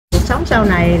sống sau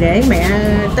này để mẹ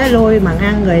tới lui mà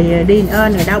ăn rồi đi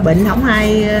ơn rồi đau bệnh không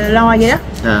ai lo vậy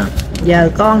đó. Giờ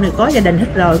con thì có gia đình hết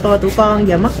rồi, coi tụi con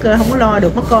giờ mất không có lo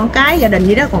được, mất con cái gia đình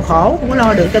gì đó còn khổ, không có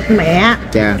lo được cho mẹ.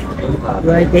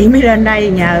 Rồi chị mới lên đây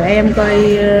nhờ em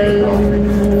coi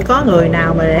có người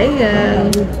nào mà để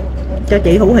cho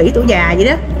chị hữu hỉ tuổi già vậy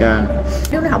đó.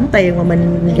 Nếu nó không tiền mà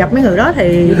mình gặp mấy người đó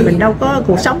thì mình đâu có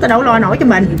cuộc sống, ta đâu lo nổi cho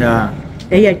mình.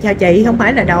 Bây giờ cho chị không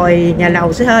phải là đòi nhà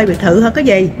lầu xe hơi biệt thự hay cái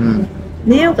gì.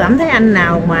 Nếu cảm thấy anh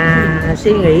nào mà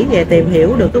suy nghĩ về tìm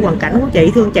hiểu được cái hoàn cảnh của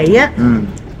chị, thương chị á,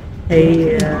 thì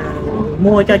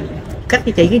mua cho cắt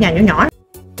cho chị cái nhà nhỏ nhỏ.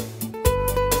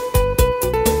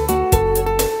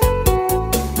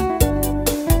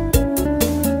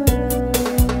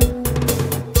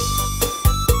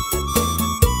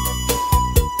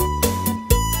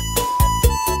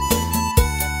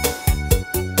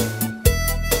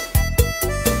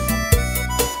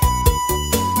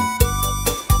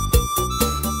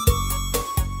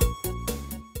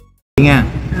 Nha.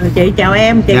 Chị chào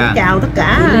em, chị chào tất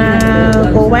cả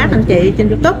cô bác anh chị trên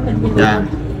YouTube.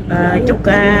 Chúc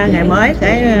ngày mới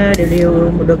cái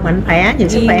đều được mạnh khỏe, nhiều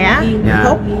sức khỏe, hạnh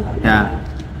phúc.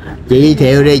 Chị giới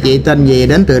thiệu đi, chị tên gì,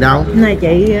 đến từ đâu? Này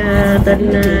chị tên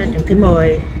Trần Thị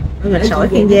Mười ở Gạch Sỏi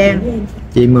Kiên Giang.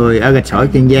 Chị Mười ở Gạch Sỏi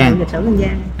Kiên Giang.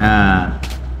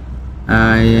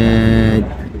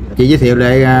 Chị giới thiệu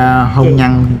lại hôn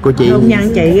nhân của chị. Hôn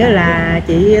nhân chị là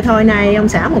chị thôi nay ông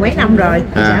xã 10 mấy năm rồi,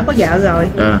 ông xã có vợ rồi.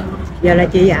 Giờ là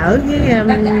chị ở với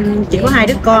chị có 2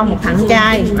 đứa con, một thằng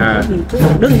trai,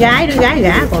 một đứa gái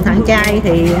gả, còn thằng trai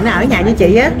thì nó ở nhà với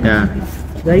chị á.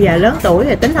 Rồi giờ lớn tuổi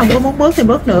thì tính không có muốn bước thêm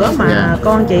bước nữa mà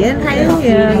con chị thấy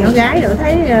nhỏ gái rồi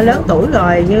thấy lớn tuổi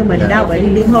rồi, như mình đau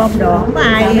bệnh đêm hôm đồ không có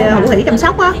ai hữu hỉ chăm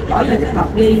sóc á,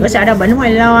 rồi sợ đau bệnh không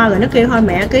ai lo, rồi nó kêu thôi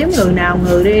mẹ kiếm người nào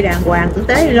người đi đàng hoàng tử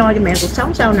tế lo cho mẹ cuộc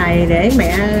sống sau này để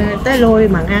mẹ tới lui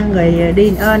mà ăn rồi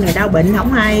đi ơn rồi đau bệnh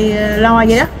không ai lo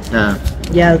vậy đó.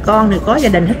 Giờ con thì có gia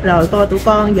đình hết rồi, coi tụi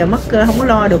con giờ mất không có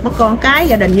lo được, mất con cái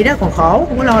gia đình gì đó còn khổ,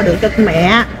 không có lo được cho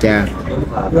mẹ.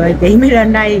 Rồi chị mới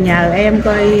lên đây nhờ em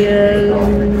coi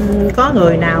có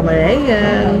người nào mà để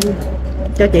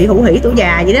cho chị hữu hỉ tuổi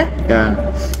già vậy đó.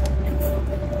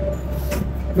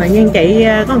 Mà nhưng chị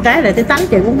có một cái là cái tánh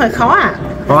chị cũng hơi khó à.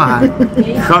 Khó hả?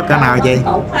 Khó cỡ nào chị?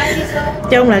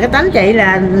 Chung là cái tánh chị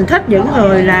là thích những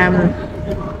người làm,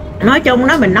 nói chung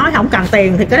đó mình nói không cần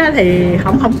tiền thì cái đó thì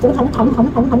không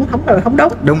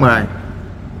đúng. Đúng rồi.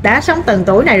 Đã sống từng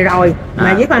tuổi này rồi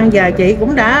mà với phần giờ chị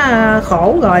cũng đã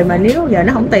khổ rồi, mà nếu giờ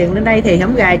nó không tiền lên đây thì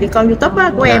không gài chị coi YouTube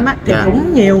á, của em á thì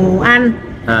cũng nhiều anh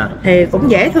thì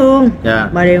cũng dễ thương,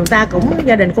 mà điều người ta cũng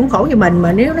gia đình cũng khổ như mình,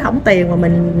 mà nếu nó không tiền mà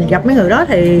mình gặp mấy người đó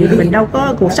thì mình đâu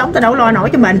có cuộc sống, ta đâu lo nổi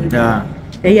cho mình.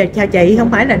 Bây giờ cho chị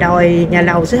không phải là đòi nhà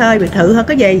lầu xe hơi biệt thự hay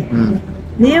cái gì.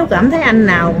 Nếu cảm thấy anh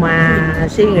nào mà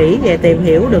suy nghĩ về tìm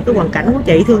hiểu được cái hoàn cảnh của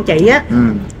chị, thương chị á,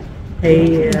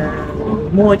 thì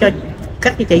mua cho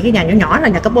cắt cho chị cái nhà nhỏ nhỏ, là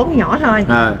nhà cấp 4 nhỏ thôi.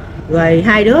 Rồi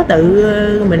 2 đứa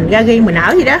tự mình ra riêng mình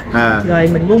ở gì đó, rồi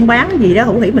mình buôn bán gì đó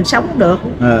hữu hỉ mình sống cũng được.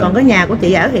 Còn cái nhà của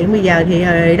chị ở hiện bây giờ thì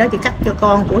đó chị cắt cho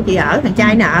con của chị ở, thằng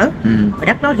trai nó ở. Và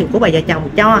đất đó thì của bà vợ chồng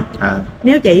cho.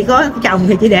 Nếu chị có chồng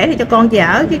thì chị để cho con chị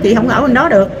ở, chứ chị không ở bên đó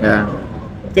được.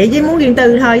 Chị chỉ muốn riêng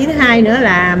tư thôi, với thứ hai nữa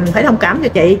là phải thông cảm cho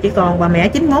chị còn bà mẹ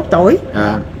 91 tuổi.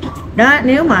 Đó,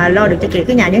 nếu mà lo được cho chị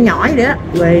cái nhà nhỏ nhỏ vậy đó,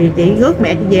 rồi chị rước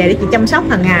mẹ chị về để chị chăm sóc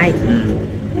hàng ngày.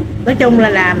 Nói chung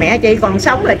là mẹ chị còn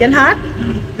sống là trên hết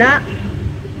đó,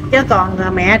 chứ còn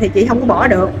mẹ thì chị không có bỏ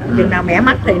được. Chừng nào mẹ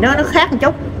mất thì nó khác một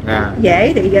chút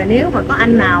dễ. Thì giờ nếu mà có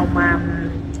anh nào mà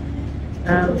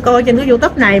coi trên cái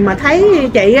YouTube này mà thấy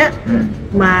chị á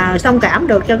mà thông cảm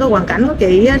được cho cái hoàn cảnh của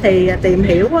chị á, thì tìm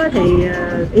hiểu á, thì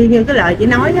y như cái lời chị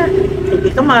nói á, thì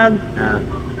chị cảm ơn.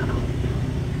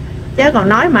 Chứ còn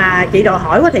nói mà chị đòi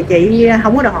hỏi quá thì chị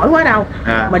không có đòi hỏi quá đâu.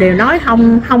 Mà đều nói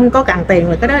không có cần tiền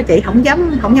rồi, cái đó chị không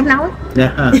dám nói.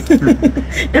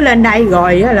 Nó lên đây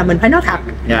rồi là mình phải nói thật.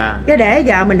 Cái để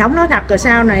giờ mình không nói thật rồi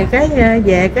sau này cái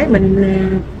về cái mình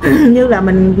như là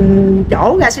mình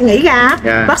chỗ ra suy nghĩ ra,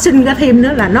 phát sinh ra thêm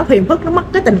nữa là nó phiền phức, nó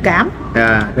mất cái tình cảm.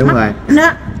 Đúng rồi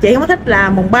đó. Chị không thích là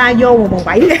mùng 3 vô mùng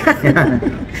 7 ra.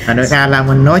 Rồi sao là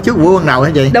mình nói trước buổi ban đầu hả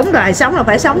chị? Đúng rồi, sống là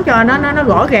phải sống cho nó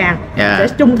rõ ràng, để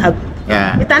trung thực.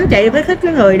 Cái tánh chị phải thích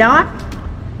cái người đó.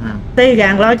 Tuy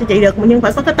rằng lo cho chị được nhưng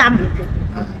phải có cái tâm,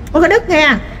 có cái đức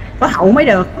nha, có hậu mới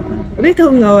được, biết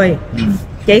thương người.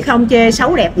 Chị không chê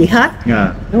xấu đẹp gì hết,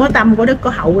 có tâm, có đức, có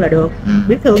hậu là được.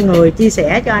 Biết thương người, chia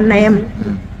sẻ cho anh em,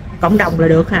 cộng đồng là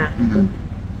được hả.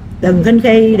 Đừng khinh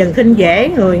khi, đừng khinh dễ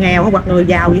người nghèo hoặc người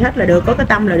giàu gì hết là được, có cái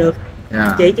tâm là được.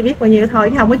 Chị chỉ biết bao nhiêu thôi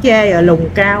chứ không có chê lùn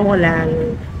cao hay là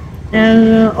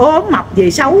ốm mập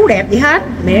gì xấu đẹp gì hết,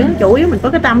 miễn chủ yếu mình có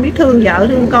cái tâm biết thương vợ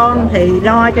thương con thì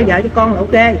lo cho vợ cho con là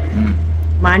ok.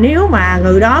 Mà nếu mà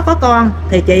người đó có con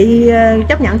thì chị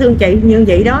chấp nhận thương chị như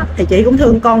vậy đó, thì chị cũng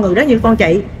thương con người đó như con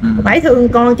chị. Phải thương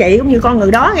con chị cũng như con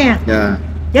người đó nha.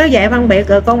 Chứ vậy phân biệt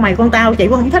con mày con tao chị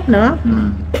cũng không thích nữa.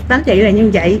 Tánh chị là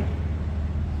như vậy.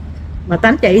 Mà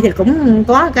tánh chị thì cũng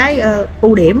có cái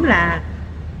ưu điểm là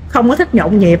không có thích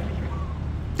nhộn nhịp,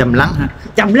 trầm lắng hả?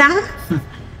 Trầm lắng.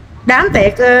 Đám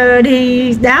tiệc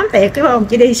đi đám tiệc cái không,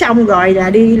 chỉ đi xong rồi là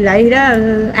đi lại đó,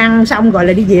 ăn xong rồi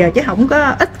là đi về, chứ không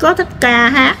có ít có thích ca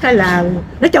hát hay là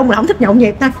nói chung là không thích nhộn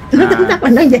nhịp thôi. Nó tính tắt là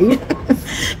nói vậy.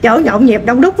 Chỗ nhộn nhịp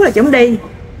đông đúc là chúng đi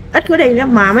ít có đi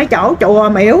lắm, mà mấy chỗ chùa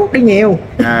miễu đi nhiều.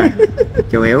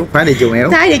 Chùa miễu, phải đi chùa miễu,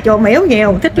 phải đi chùa miễu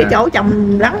nhiều, thích cái chỗ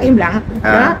trầm lắng im lặng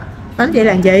đó. Tính chị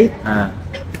là gì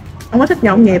không có thích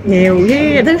nhộn nhịp nhiều.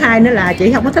 Với thứ hai nữa là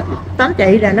chị không có thích, tính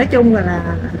chị là nói chung là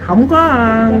không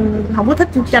có thích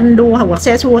tranh đua hoặc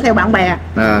xe xua theo bạn bè.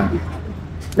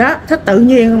 Đó, thích tự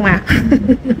nhiên không mà.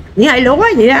 Như hai lúa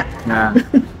vậy đó.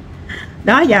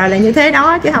 Đó giờ là như thế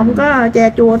đó, chứ không có che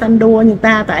chua tranh đua như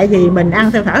ta, tại vì mình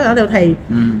ăn theo thở ở theo thì.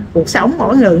 Cuộc sống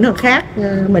mỗi người nó khác,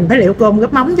 mình phải liệu cơm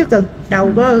gấp mắm chứ cưng,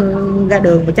 đâu có ra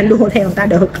đường mà tranh đua theo người ta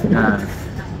được.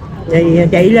 Thì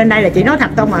chị lên đây là chị nói thật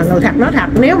không, mà người thật nói thật.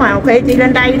 Nếu mà khi chị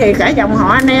lên đây thì cả dòng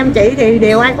họ anh em chị thì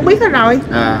đều ai cũng biết hết rồi.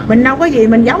 Mình đâu có gì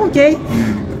mình giấu chi.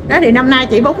 Đó thì năm nay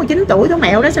chị 49 tuổi, có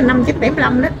mẹo đó sinh năm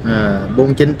 1975 đó.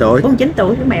 49 tuổi. 49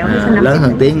 tuổi của mẹo đó, sinh năm lớn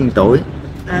hơn Tiến tuổi.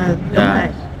 Đúng rồi.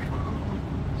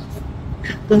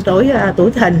 Cương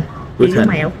tuổi Thìn, chị của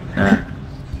mẹo.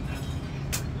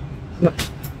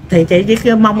 Thì chị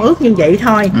chỉ mong ước như vậy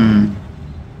thôi.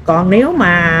 Còn nếu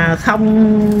mà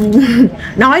không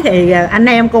nói thì anh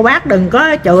em cô bác đừng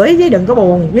có chửi với đừng có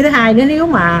buồn. Với thứ hai nữa, nếu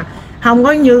mà không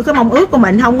có như cái mong ước của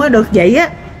mình không có được vậy á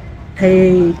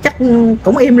thì chắc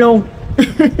cũng im luôn.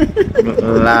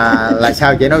 là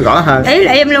sao chị nói rõ hơn? Ý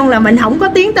là im luôn là mình không có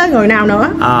tiến tới người nào nữa.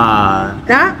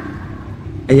 Đó.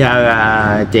 Bây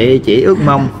giờ chị ước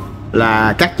mong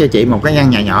là cắt cho chị một cái căn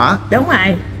nhà nhỏ. Đúng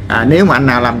rồi. Nếu mà anh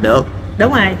nào làm được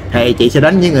đúng rồi thì chị sẽ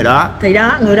đến với người đó. Thì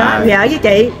đó, người đó vợ với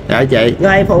chị. Vợ chị.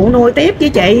 Rồi phụ nuôi tiếp với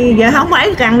chị. Giờ không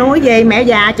phải càng nuôi về mẹ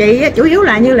già chị, chủ yếu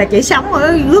là như là chị sống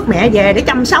ở rước mẹ về để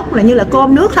chăm sóc, là như là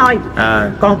cơm nước thôi.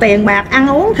 Còn tiền bạc ăn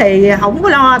uống thì không có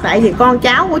lo, tại vì con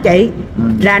cháu của chị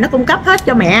là nó cung cấp hết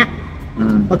cho mẹ.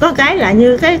 Mà có cái là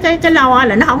như cái lo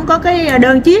là nó không có cái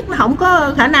đơn chiếc, nó không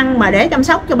có khả năng mà để chăm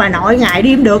sóc cho bà nội ngày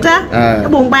đêm được á. Nó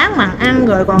buôn bán mà ăn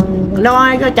rồi còn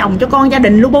lo cho chồng cho con gia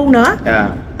đình lu bu nữa.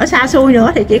 Ở xa xôi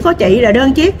nữa thì chỉ có chị là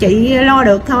đơn chiếc, chị lo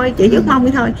được thôi, chị ước mong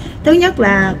vậy thôi. Thứ nhất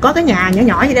là có cái nhà nhỏ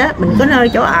nhỏ vậy đó, mình có nơi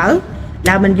chỗ ở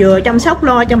là mình vừa chăm sóc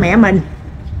lo cho mẹ mình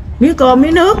miếng cơm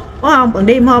miếng nước, đúng không? Còn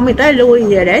đêm hôm mình tới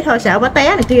lui để thôi sợ bà té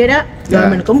này kia đó. Rồi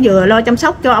mình cũng vừa lo chăm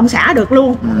sóc cho ông xã được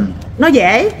luôn. Nó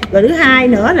dễ. Rồi thứ hai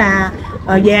nữa là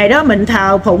về đó mình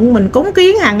thờ phụng, mình cúng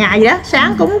kiến hàng ngày vậy đó,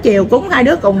 sáng cúng chiều cúng, hai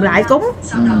đứa cùng lại cúng.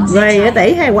 Rồi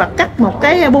tỷ hay hoặc cắt một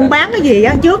cái buôn bán cái gì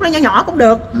đó, trước nó nhỏ nhỏ cũng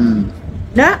được.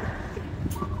 Đó.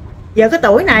 Giờ cái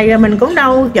tuổi này mình cũng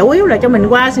đâu, chủ yếu là cho mình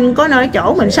qua có nơi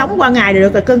chỗ mình sống qua ngày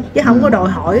được rồi cưng, chứ không có đòi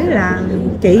hỏi là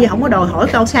chị không có đòi hỏi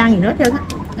cao sang gì nữa hết trơn á.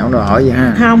 Không đòi hỏi gì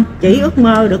ha. Không, chỉ ước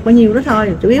mơ được bao nhiêu đó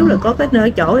thôi, chủ yếu là có cái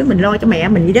nơi chỗ để mình lo cho mẹ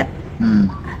mình vậy đó.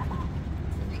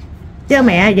 Chứ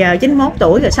mẹ giờ 91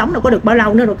 tuổi rồi sống đâu có được bao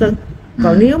lâu nữa đâu cưng.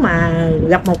 Còn nếu mà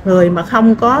gặp một người mà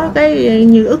không có cái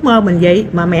như ước mơ mình vậy,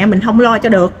 mà mẹ mình không lo cho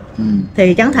được,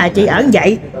 thì chẳng thà chị ở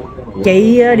vậy.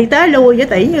 Chị đi tới lui với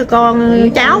tỷ như con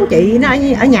cháu chị nó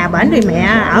ở nhà bển, thì mẹ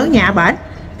ở nhà bển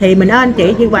thì mình ơn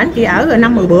chị bển, chị ở rồi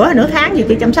 5-10 bữa nửa tháng gì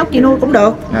chị chăm sóc chị nuôi cũng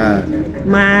được.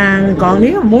 Mà còn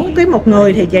nếu mà muốn kiếm một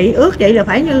người thì chị ước chị là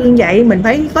phải như vậy, mình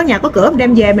phải có nhà có cửa, mình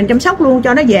đem về mình chăm sóc luôn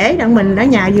cho nó dễ, đặng mình ở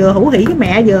nhà vừa hữu hỉ với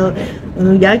mẹ, vừa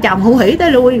vợ chồng hữu hỉ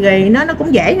tới lui, rồi nó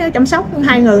cũng dễ nữa, chăm sóc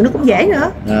hai người nó cũng dễ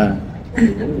nữa.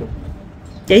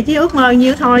 Chị chỉ ước mơ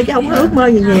nhiêu thôi chứ không có ước mơ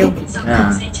gì nhiều.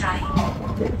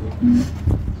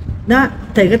 Đó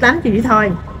thì cái tánh chị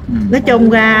thôi. Nói chung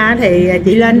ra thì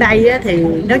chị lên đây á, thì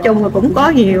nói chung là cũng có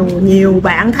nhiều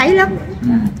bạn thấy lắm.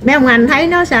 Mấy ông anh thấy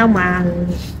nó sao mà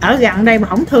ở gần đây mà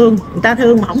không thương, người ta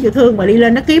thương mà không chịu thương, mà đi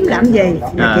lên nó kiếm làm gì.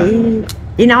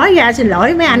 Chị nói ra xin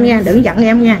lỗi mấy anh nha, đừng giận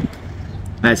em nha.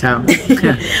 Là sao?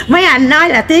 Mấy anh nói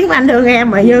là tiếng của anh thương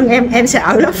em mà nhưng em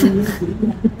sợ lắm.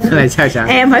 Là sao sợ?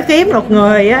 Em phải kiếm một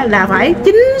người á, là phải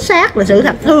chính xác là sự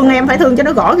thật, thương em phải thương cho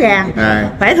nó rõ ràng.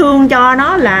 Phải thương cho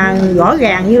nó là rõ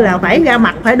ràng, như là phải ra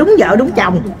mặt, phải đúng vợ đúng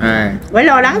chồng. Phải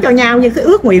lo lắng cho nhau như cái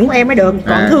ước nguyện của em mới được.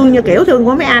 Còn thương như kiểu thương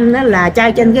của mấy anh á, là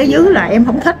trai trên ghế dưới là em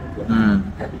không thích.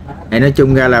 Thì nói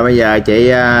chung ra là bây giờ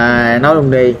chị nói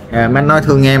luôn đi, mấy anh nói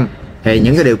thương em thì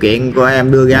những cái điều kiện của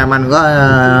em đưa ra anh có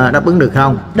đáp ứng được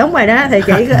không? Đúng rồi đó, thì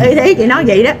chị ý thấy chị nói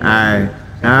vậy đó.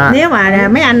 Đó. Nếu mà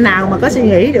mấy anh nào mà có suy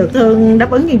nghĩ được thương đáp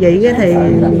ứng như vậy thì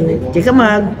chị cảm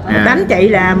ơn. Đánh chị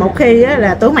là một khi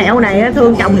là tuổi mẹo này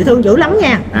thương chồng thì thương dữ lắm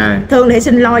nha. Thương thì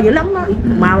xin lo dữ lắm đó.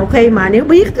 Mà một khi mà nếu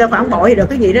biết phản bội được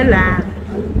cái gì đó là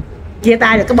chia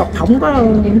tay là cái bọc thủng có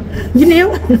dính níu.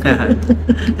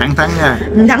 Thẳng thắn nha.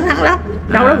 Thẳng lắm,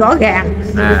 đâu đó rõ ràng.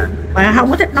 Mà không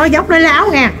có thích nói dốc nói láo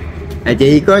nha.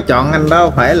 Chị có chọn anh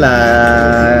đó phải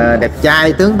là đẹp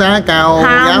trai, tướng tá, cao,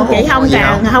 không, chị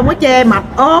không có chê mập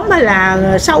ốm hay là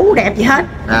xấu đẹp gì hết.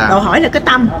 Đồ hỏi là cái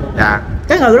tâm.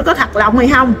 Cái người đó có thật lòng hay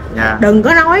không. Đừng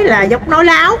có nói là dốc nói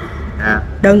láo.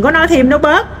 Đừng có nói thêm nói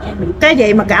bớt. Cái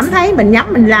gì mà cảm thấy mình nhắm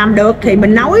mình làm được thì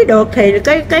mình nói được thì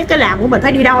cái làm của mình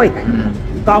phải đi đôi.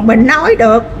 Còn mình nói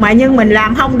được mà nhưng mình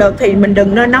làm không được thì mình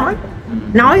đừng nên nói.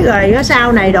 Nói rồi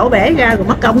sau này đổ bể ra rồi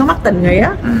mất công nó mất tình nghĩa.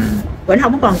 Rồi nó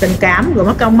không còn tình cảm, rồi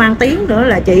mất công mang tiếng nữa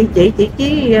là chị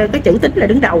cái chữ tính là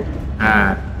đứng đầu.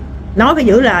 Nói phải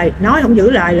giữ lời, nói không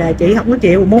giữ lời là chị không có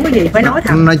chịu, muốn cái gì phải nói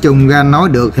thật. Nói chung ra nói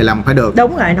được thì làm phải được.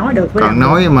 Đúng rồi, nói được. Còn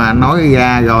nói mà nói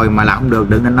ra rồi mà làm không được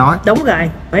đừng nên nói. Đúng rồi,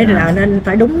 phải là nên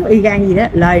phải đúng y gan gì đó,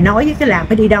 lời nói với cái làm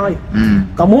phải đi đôi.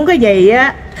 Còn muốn cái gì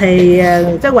á thì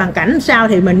cái hoàn cảnh sao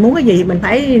thì mình muốn cái gì mình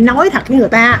phải nói thật với người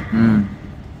ta.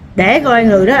 Để coi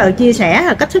người đó chia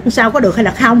sẻ cách thức sao có được hay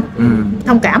là không,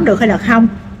 thông cảm được hay là không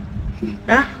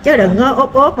đó, chứ đừng có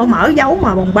ốp mở dấu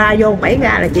mà vòng 3 vô 7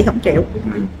 ra là chị không chịu,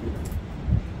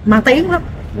 mang tiếng lắm.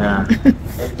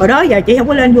 Hồi đó giờ chị không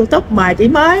có lên YouTube mà chỉ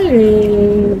mới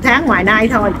tháng ngoài nay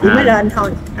thôi chị mới lên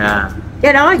thôi.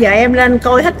 Cái đó giờ em lên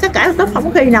coi hết tất cả YouTube, không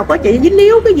có khi nào có chị dính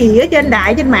líu cái gì ở trên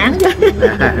đài trên mạng chứ.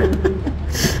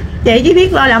 Chị chỉ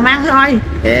biết lo làm ăn thôi.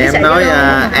 Thì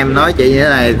em nói chị như thế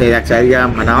này thì thật sự ra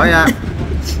mà nói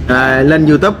á, lên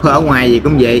YouTube ở ngoài gì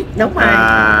cũng vậy. Đúng rồi.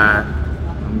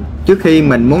 Trước khi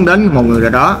mình muốn đến một người nào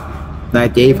đó là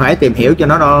chị phải tìm hiểu cho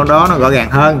nó rõ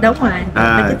ràng hơn. Đúng rồi.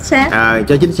 Chính xác.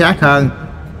 Cho chính xác hơn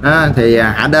đó, thì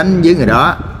hãy đến với người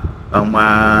đó. Còn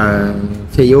mà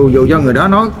thì dù cho người đó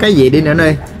nói cái gì đi nữa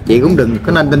đi, chị cũng đừng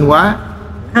có nên tin quá.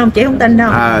 Không, chị không tin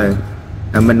đâu.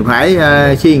 Mình phải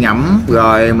suy ngẫm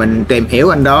rồi mình tìm hiểu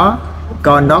anh đó,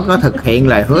 coi anh đó có thực hiện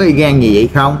lời hứa y gan gì vậy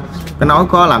không, có nói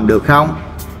có làm được không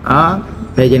đó,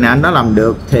 thì chừng nào anh đó làm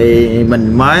được thì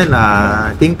mình mới là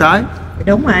tiến tới.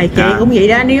 Đúng rồi, chị cũng vậy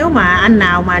đó. Nếu mà anh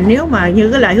nào mà nếu mà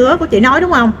như cái lời hứa của chị nói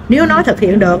đúng không, nếu nói thực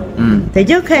hiện được thì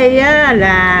trước khi á,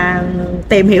 là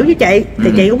tìm hiểu với chị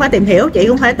thì chị cũng phải tìm hiểu, chị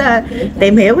cũng phải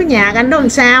tìm hiểu cái nhà anh đó làm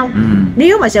sao.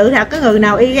 Nếu mà sự thật cái người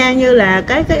nào y gan như là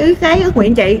cái ước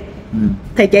nguyện chị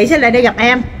thì chị sẽ lại đi gặp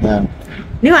em.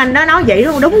 Nếu anh đó nói vậy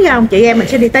đúng không, chị em mình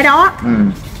sẽ đi tới đó.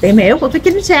 Tìm hiểu của cái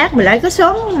chính xác, mình lại có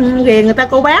sớm ghiền người ta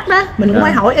cô bác đó, mình cũng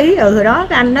phải hỏi ý rồi đó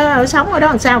cái anh đó sống ở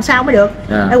đó làm sao mới được.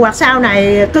 Hoặc sau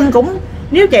này cưng cũng,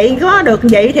 nếu chị có được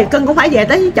vậy thì cưng cũng phải về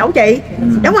tới chỗ chị,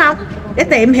 đúng không, để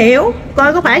tìm hiểu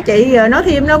coi có phải chị nói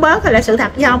thêm nói bớt hay là sự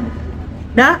thật hay không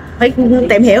đó. Phải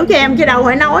tìm hiểu cho em chứ đâu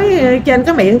phải nói trên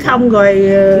cái miệng không rồi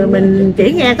mình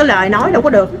chỉ nghe cái lời nói đâu có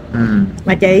được.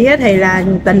 Mà chị thì là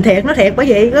tình thiệt nó thiệt, bởi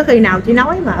vì có khi nào chị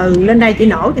nói mà lên đây chị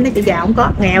nổi cho nó chị giàu không có,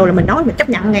 nghèo là mình nói mình chấp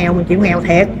nhận nghèo, mình chịu nghèo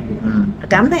thiệt.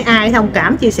 Cảm thấy ai thông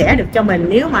cảm chia sẻ được cho mình,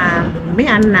 nếu mà mấy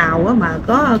anh nào mà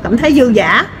có cảm thấy dư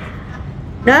dả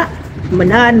đó, mình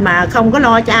nên mà không có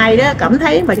lo cho ai đó, cảm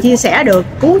thấy mà chia sẻ được,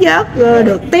 cứu vớt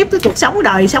được tiếp cái cuộc sống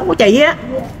đời sống của chị á,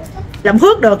 làm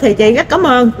phước được thì chị rất cảm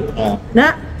ơn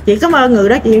đó. Chị cảm ơn người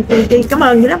đó, chị cảm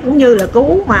ơn như đó, cũng như là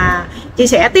cứu mà chia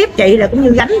sẻ tiếp chị là cũng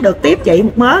như gánh được tiếp chị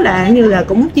một mớ, là như là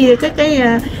cũng chia cái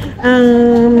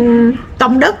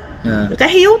công đức, cái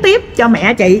hiếu tiếp cho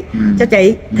mẹ chị, cho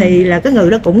chị thì là cái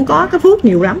người đó cũng có cái phước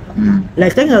nhiều lắm. Là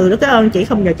cái người đó cái ơn chị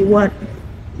không bao giờ chị quên,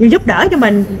 như giúp đỡ cho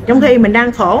mình trong khi mình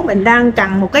đang khổ, mình đang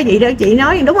cần một cái gì đó chị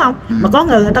nói đúng không, mà có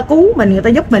người ta cứu mình, người ta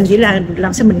giúp mình, chỉ là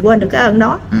làm sao mình quên được cái ơn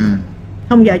đó.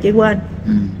 Không giờ chị quên.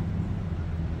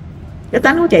 Cái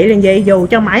tánh của chị là vậy, dù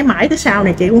cho mãi mãi tới sau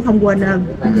này chị cũng không quên ơn.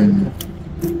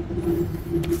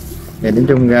 Thì đến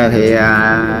chung ra thì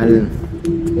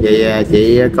vậy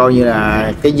chị coi như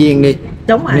là cái duyên đi.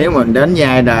 Đúng rồi. Nếu mình đến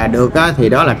giai là được á thì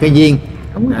đó là cái duyên.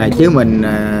 Chứ mình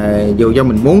dù cho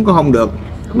mình muốn có không được,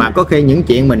 mà có khi những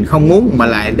chuyện mình không muốn mà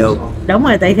lại được. Đúng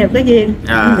rồi, tại theo cái duyên.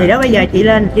 Thì đó bây giờ chị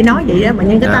lên chị nói vậy đó, mà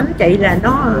nhưng cái tánh chị là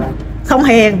nó không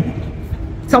hiền,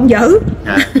 không dữ.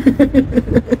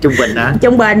 Trung bình đó.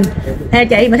 Trung bình. Theo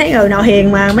chị mà thấy người nào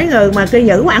hiền mà mấy người mà cứ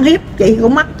dữ ăn hiếp chị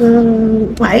cũng mắc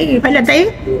phải lên tiếng.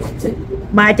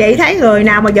 Mà chị thấy người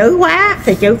nào mà dữ quá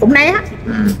thì chị cũng né.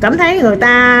 Cảm thấy người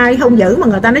ta không dữ mà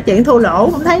người ta nói chuyện thô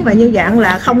lỗ, không thấy mà như dạng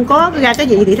là không có ra cái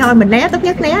gì thì thôi mình né, tốt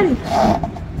nhất né đi.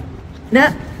 đó,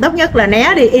 tốt nhất là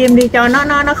né đi, im đi cho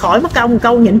nó khỏi mất công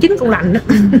câu nhịn chín câu lành đó.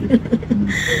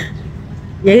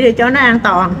 Vậy thì cho nó an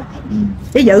toàn.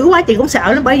 Chứ dữ quá chị cũng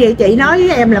sợ lắm, bởi vì chị nói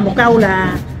với em là một câu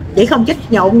là chị không chích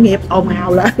nhộn nhịp ồn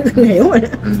ào là hiểu rồi đó.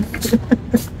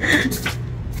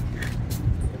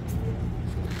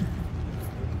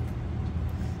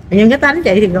 Nhưng cái tánh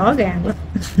chị thì rõ ràng lắm.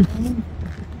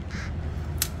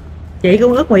 Chị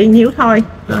cũng ước nguyện nhiêu thôi.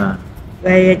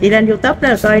 Về chị lên YouTube đó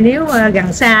là coi nếu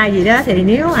gần xa gì đó thì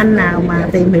nếu anh nào mà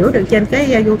tìm hiểu được trên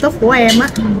cái YouTube của em á,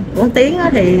 của Tiến á,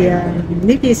 thì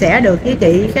nếu chia sẻ được với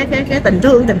chị cái tình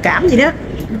thương tình cảm gì đó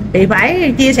thì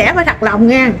phải chia sẻ phải thật lòng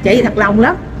nha. Chị thật lòng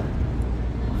lắm,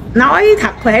 nói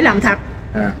thật phải làm thật.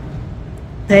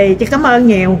 Thì chị cảm ơn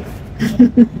nhiều.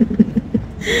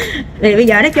 Thì bây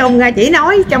giờ nói chung ra chỉ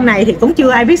nói trong này thì cũng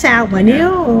chưa ai biết sao, mà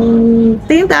nếu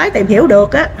tiến tới tìm hiểu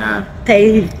được á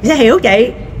thì sẽ hiểu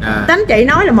chị. Tánh chị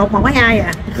nói là 1 1 2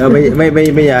 à. Rồi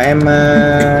bây giờ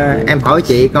em hỏi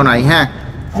chị câu này ha.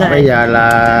 Rồi. Bây giờ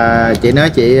là chị nói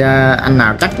chị anh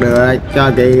nào cắt được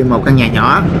cho chị một căn nhà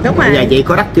nhỏ. Đúng rồi. Bây giờ chị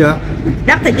có đất chưa?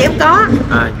 Đất thì chị không có.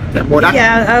 Mua đất. Bây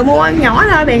giờ mua nhỏ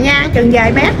thôi, bề ngang chừng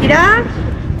vài mét gì đó,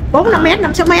 4-5 mét,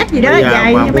 5-6 mét gì đó,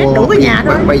 dài mét đủ cái nhà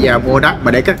thôi. Bây giờ mua đất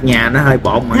mà để cất nhà nó hơi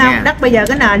bộn mà không, nha. đất bây giờ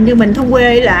cái nền như mình thôn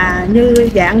quê là như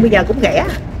dạng bây giờ cũng rẻ.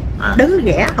 Đứng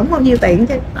rẻ không bao nhiêu tiền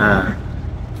chứ.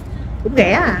 Cũng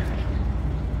rẻ à,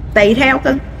 tùy theo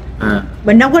cưng.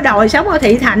 Mình đâu có đòi sống ở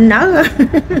thị thành nữa.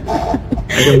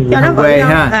 Cho nó quê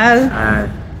ha.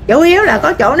 Chủ yếu là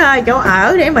có chỗ nơi chỗ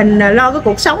ở để mình lo cái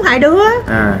cuộc sống hai đứa.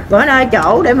 Có nơi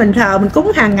chỗ để mình thờ mình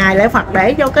cúng hàng ngày lễ Phật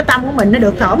để cho cái tâm của mình nó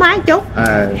được thoải mái chút.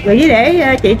 Rồi với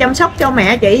để chị chăm sóc cho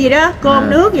mẹ chị gì đó, cơm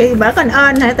nước gì bởi con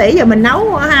ơn hả tỷ, giờ mình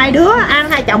nấu hai đứa ăn,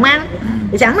 hai chồng ăn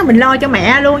thì sẵn là mình lo cho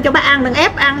mẹ luôn, cho bác ăn, đừng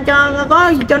ép ăn, cho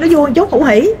nó vui một chút hữu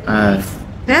hỉ.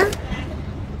 Đó.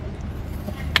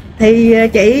 Thì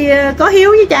chị có hiếu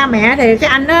với cha mẹ thì cái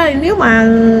anh đó nếu mà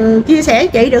chia sẻ với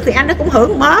chị được thì anh đó cũng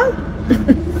hưởng mớ.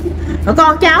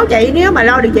 Con cháu chị nếu mà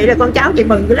lo được chị là con cháu chị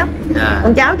mừng dữ lắm.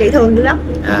 Con cháu chị thương dữ lắm.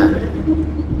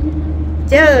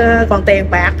 Chứ còn tiền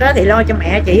bạc thì lo cho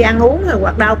mẹ chị ăn uống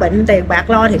hoặc đau bệnh, tiền bạc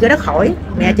lo thì cái đó khỏi.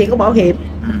 Mẹ chị có bảo hiểm.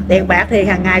 Tiền bạc thì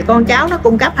hàng ngày con cháu nó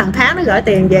cung cấp, hàng tháng nó gửi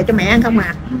tiền về cho mẹ ăn không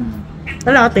à.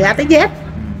 Nó lo từ A tới Z.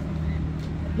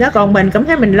 Đó, còn mình cảm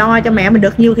thấy mình lo cho mẹ mình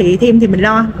được nhiêu thì thêm thì mình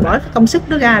lo, bỏ công sức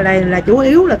nó ra là chủ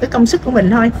yếu là cái công sức của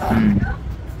mình thôi.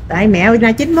 Tại mẹ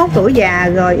nay 91 tuổi già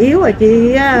rồi, yếu rồi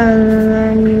chị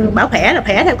bảo khỏe là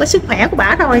khỏe theo cái sức khỏe của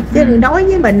bả thôi, chứ đối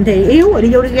với mình thì yếu rồi đi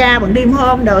vô đi ra bằng đêm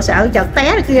hôm đồ sợ chợt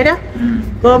té này kia đó.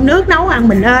 Cơm nước nấu ăn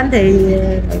mình ơn thì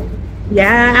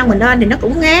ăn mình ơn thì nó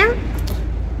cũng ngán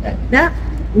đó.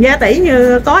 Gia tỷ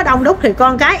như có đông đúc thì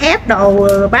con cái ép đồ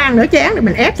ba ăn nửa chén thì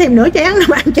mình ép thêm nửa chén,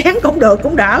 ba ăn chén cũng được,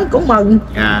 cũng đỡ, cũng mừng.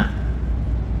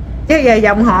 Chứ giờ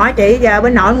dòng họ chị giờ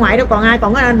bên nội ngoại đâu còn ai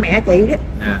còn có anh mẹ chị đó.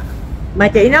 Mà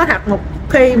chị nói thật, một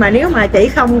khi mà nếu mà chị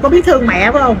không có biết thương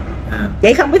mẹ phải không,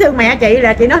 chị không biết thương mẹ chị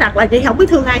là chị nói thật là chị không biết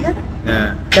thương ai hết.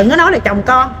 Đừng có nói là chồng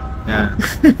con.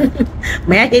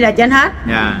 Mẹ chị là trên hết.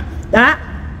 Đó,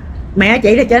 mẹ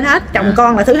chị là trên hết, chồng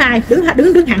con là thứ hai,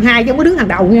 đứng hàng hai chứ không có đứng hàng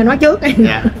đầu nha, nói trước.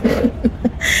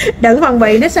 Đừng phân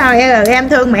bì nó sao em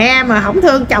thương mẹ em mà không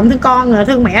thương chồng thương con, rồi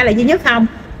thương mẹ là duy nhất không.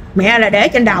 Mẹ là để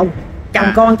trên đầu,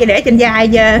 chồng con chỉ để trên vai,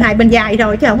 hai bên vai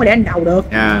thôi chứ không có để trên đầu được.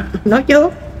 Nói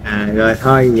trước. Rồi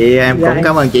thôi vậy em cũng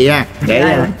cảm ơn chị ha,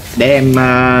 để em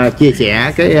chia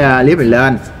sẻ cái clip này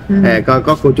lên. Coi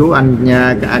có cô chú anh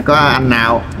có anh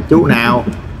nào chú nào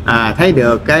thấy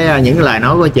được những cái lời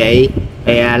nói của chị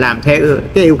thì làm theo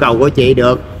cái yêu cầu của chị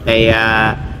được thì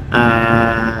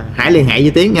hãy liên hệ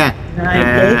với Tiến nha.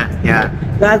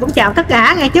 Rồi cũng chào tất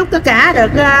cả, nghe chúc tất cả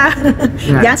được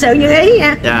vạn sự như ý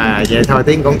nha. Vậy thôi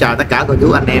Tiến cũng chào tất cả cô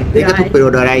chú anh em. Tiến kết thúc video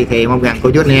đây thì mong rằng cô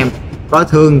chú anh em có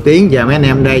thương Tiến và mấy anh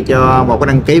em đây cho một cái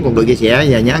đăng ký, một lượt chia sẻ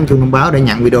và nhớ ấn chuông thông báo để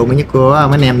nhận video mới nhất của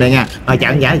mấy anh em đây nha. Chào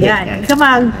khán giả. Cảm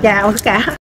ơn, chào tất cả.